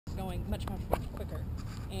going much quicker,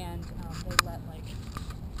 and they let like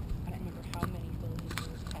I don't remember how many billion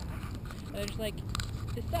years pass. They're just like,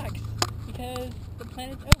 this sucks because the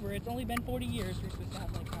planet's over. It's only been 40 years. We're supposed to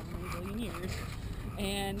have like how many billion years,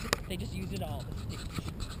 and they just used it all. It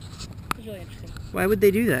was really interesting. Why would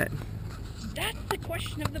they do that? That's the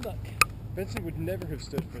question of the book. Benson would never have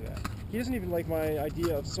stood for that. He doesn't even like my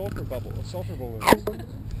idea of sulfur balloons.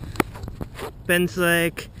 Ben's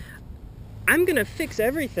like, I'm gonna fix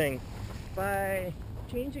everything by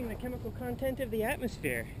changing the chemical content of the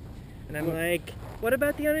atmosphere. And I'm like, what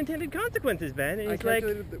about the unintended consequences, Ben? And he's like,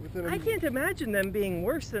 I can't imagine them being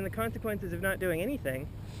worse than the consequences of not doing anything.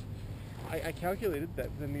 I calculated that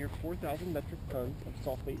with a mere 4,000 metric tons of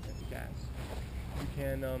sulfate gas,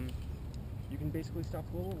 you can basically stop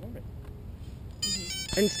global warming.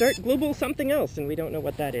 Mm-hmm. And start global something else, and we don't know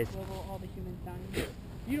what that is. Global, all the humans dying.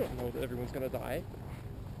 You don't know that everyone's gonna die.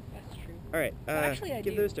 That's true. All right, actually, I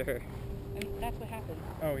give do. those to her. I mean, that's what happened.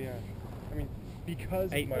 Oh yeah. I mean, because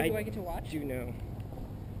Do I get to watch? Do know.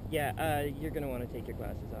 Yeah, you're gonna want to take your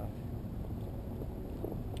glasses off.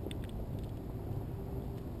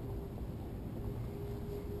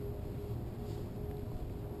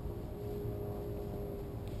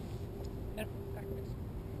 Backwards.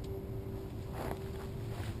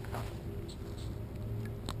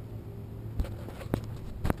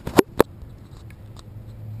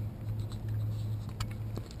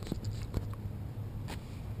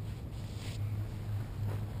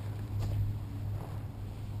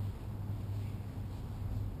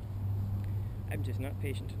 I'm just not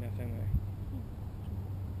patient enough, am I?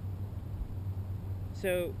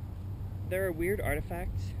 So, there are weird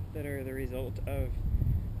artifacts that are the result of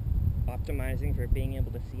optimizing for being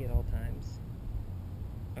able to see at all times.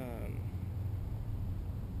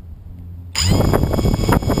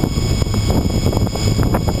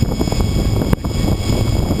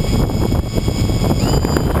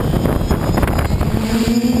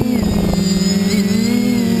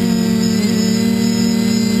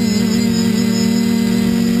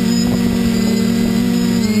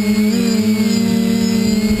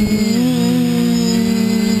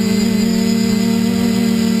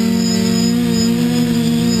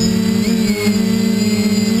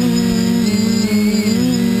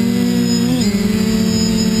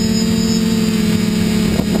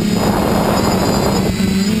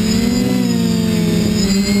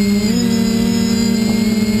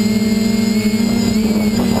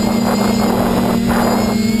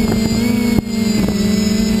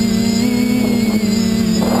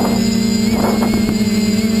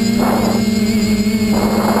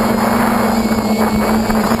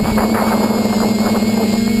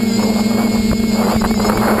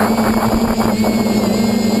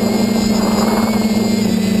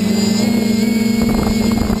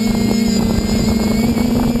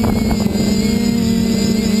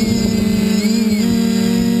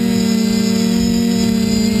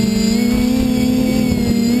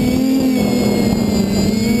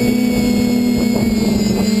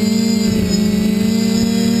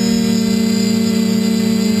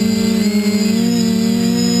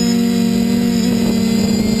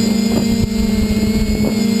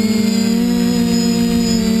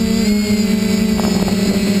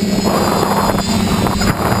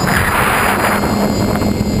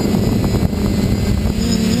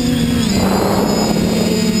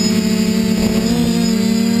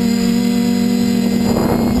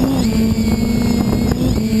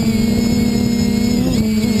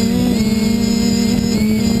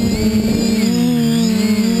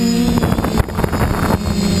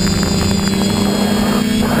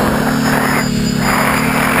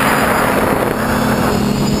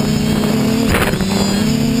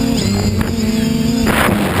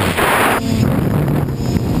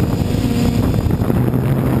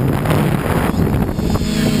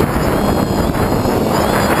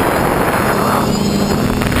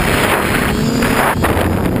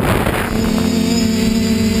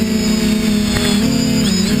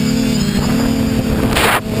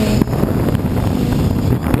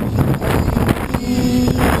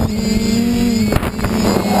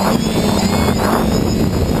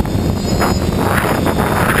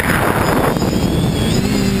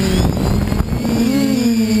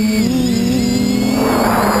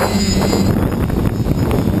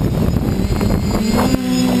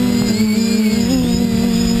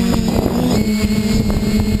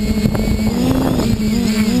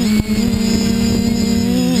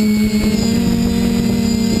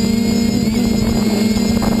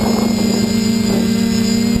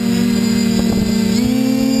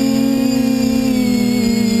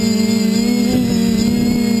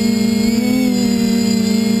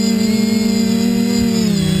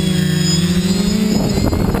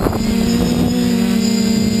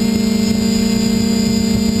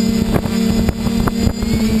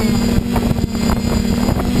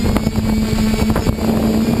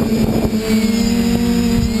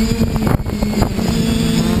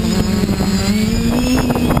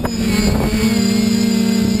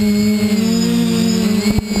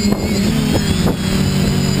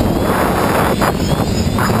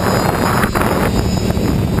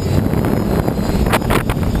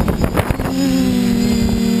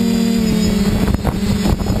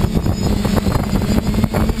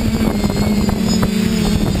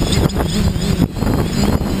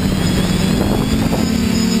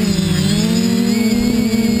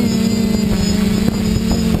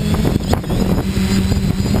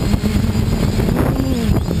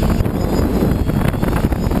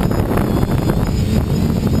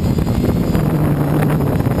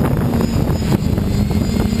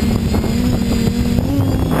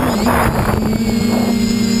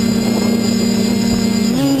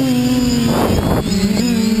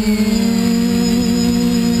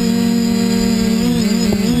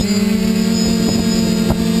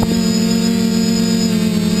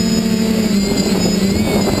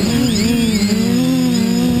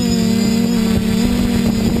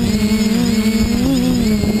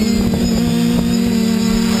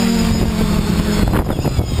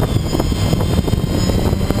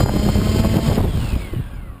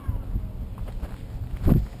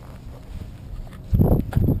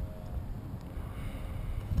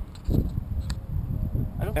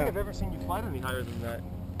 I don't think I've ever seen you fly any higher than that.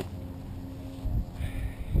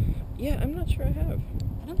 Yeah, I'm not sure I have.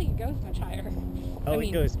 I don't think it goes much higher. Oh, I mean,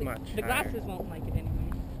 it goes the, much The higher. glasses won't like it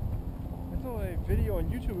anyway. I saw a video on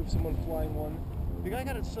YouTube of someone flying one. The guy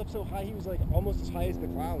got it up so high, he was like almost as high as the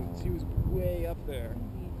clouds. He was way up there.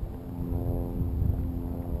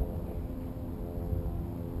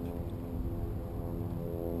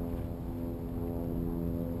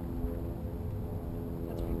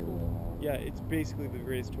 That's pretty cool. Yeah, it's basically the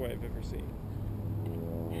greatest toy I've ever seen.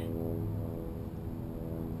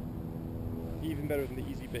 Even better than the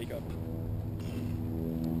Easy Bake Oven.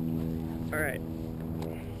 Alright.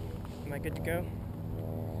 Am I good to go?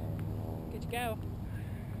 Good to go.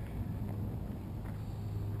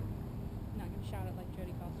 Not gonna shout it like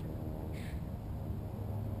Jodie Foster.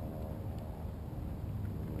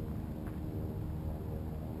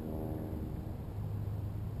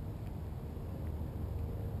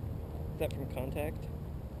 Is that from Contact?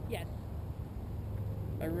 Yes.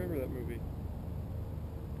 I remember that movie.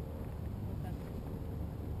 What's that?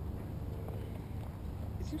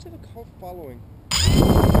 It seems to have a cult following.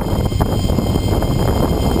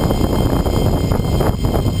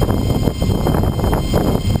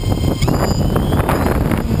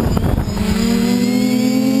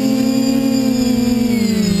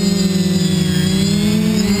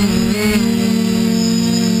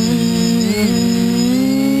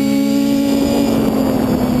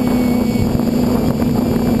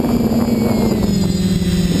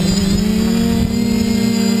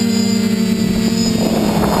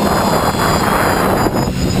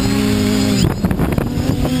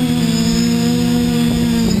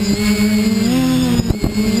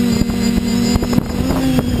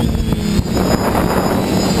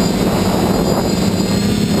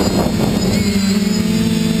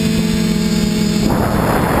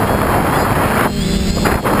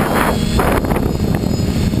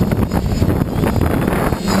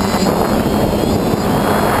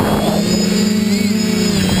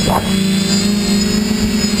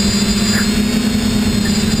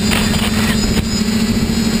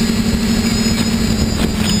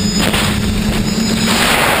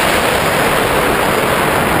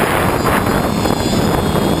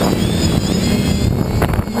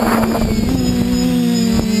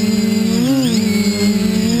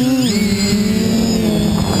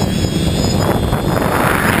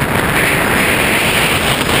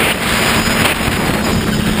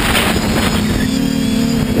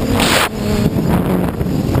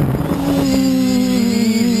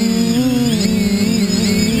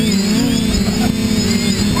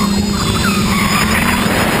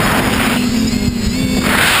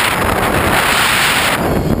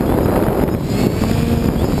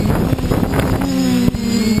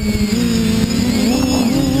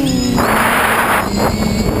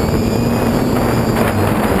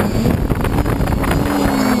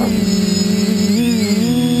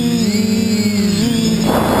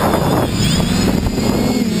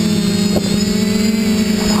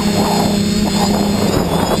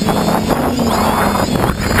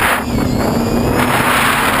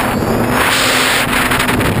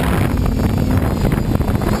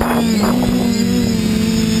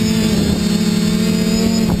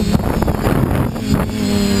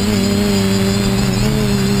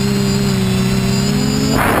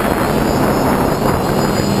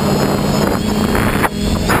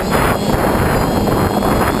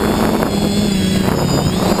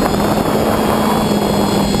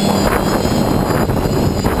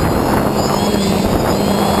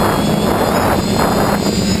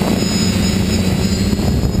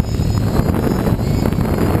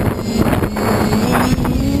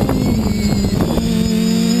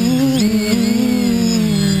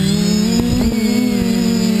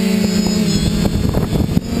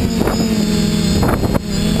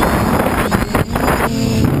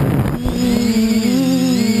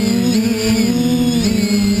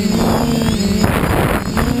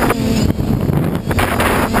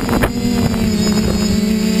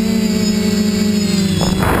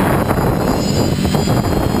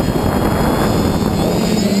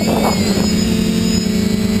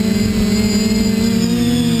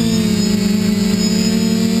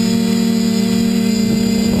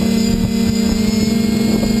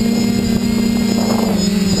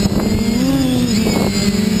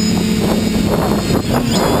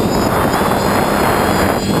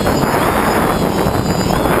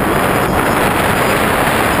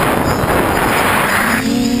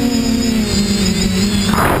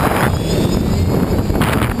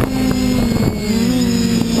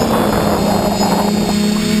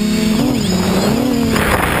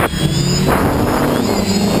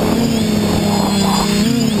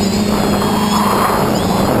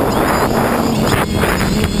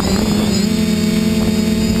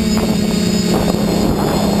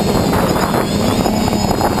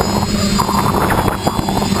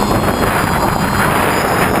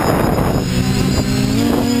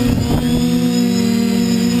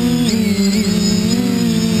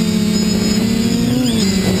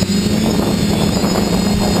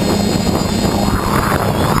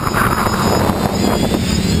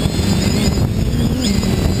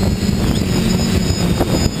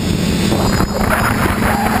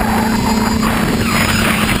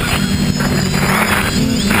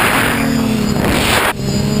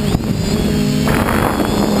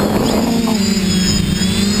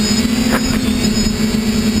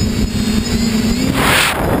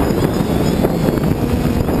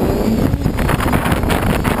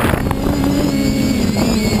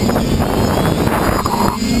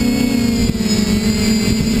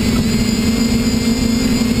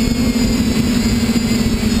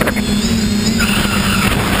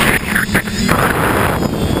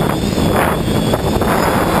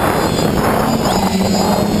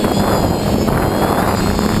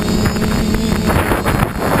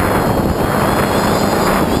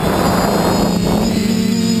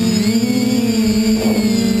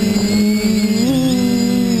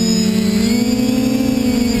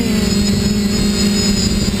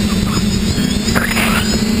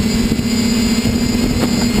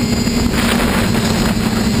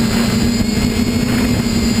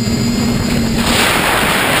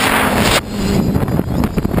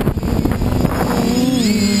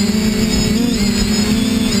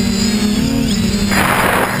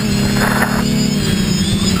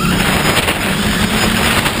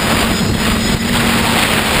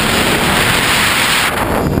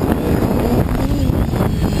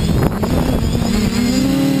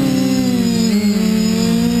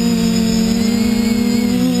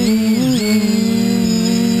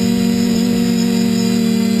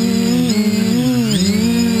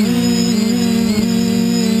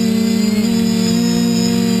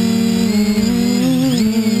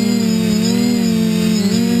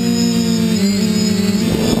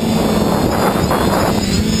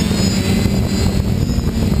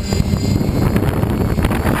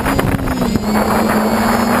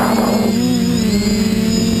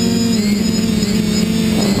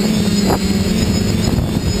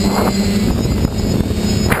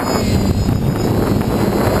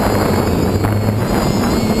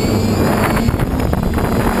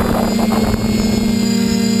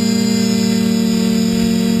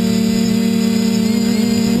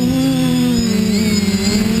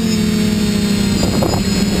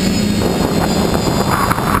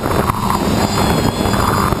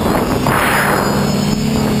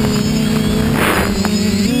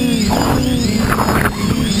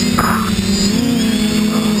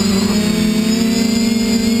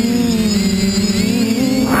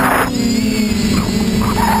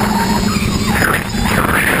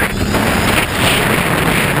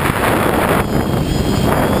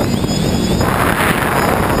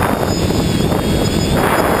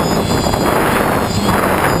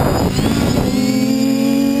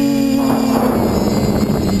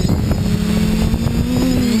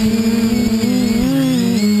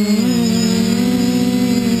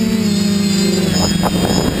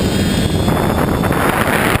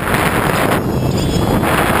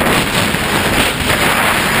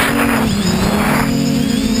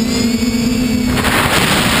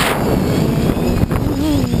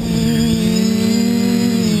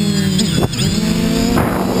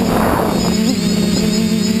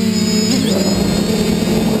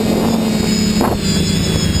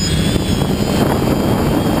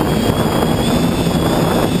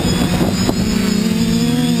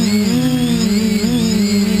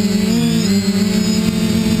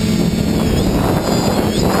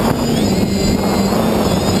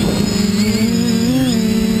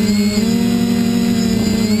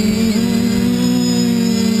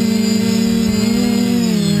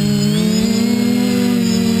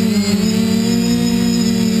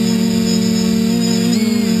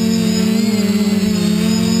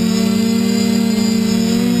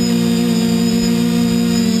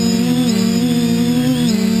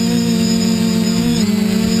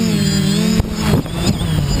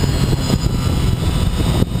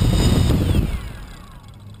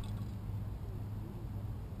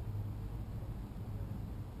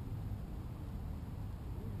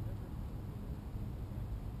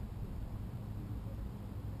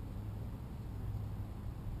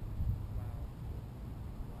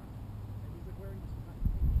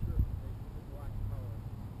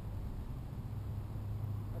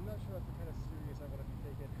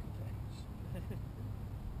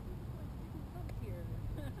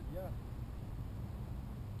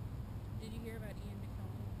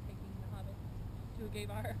 gay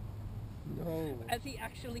bar. No. As he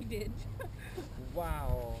actually did.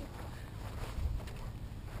 Wow.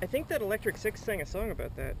 I think that Electric Six sang a song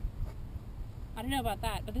about that. I don't know about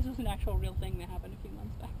that, but this was an actual real thing that happened a few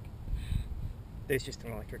months back. There's just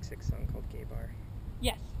an Electric Six song called Gay Bar.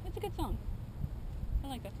 Yes, it's a good song. I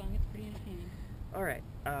like that song. It's pretty entertaining. All right.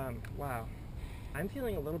 Wow. I'm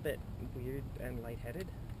feeling a little bit weird and lightheaded,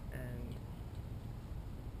 and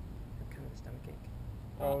I have kind of a stomachache.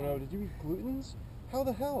 Oh no, did you eat glutens? How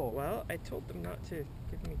the hell? Well, I told them not to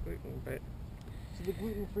give me gluten, but So the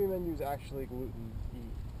gluten-free menu is actually gluten-free.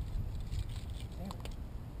 Damn it.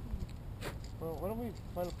 Well, why don't we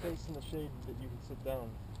find a place in the shade that you can sit down?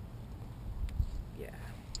 yeah.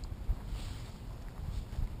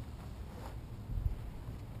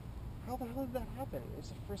 How the hell did that happen?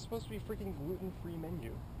 It's supposed to be a freaking gluten-free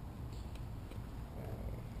menu.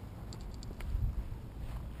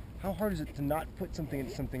 How hard is it to not put something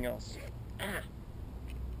into something else?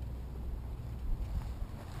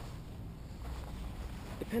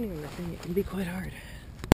 Depending on the thing, it can be quite hard.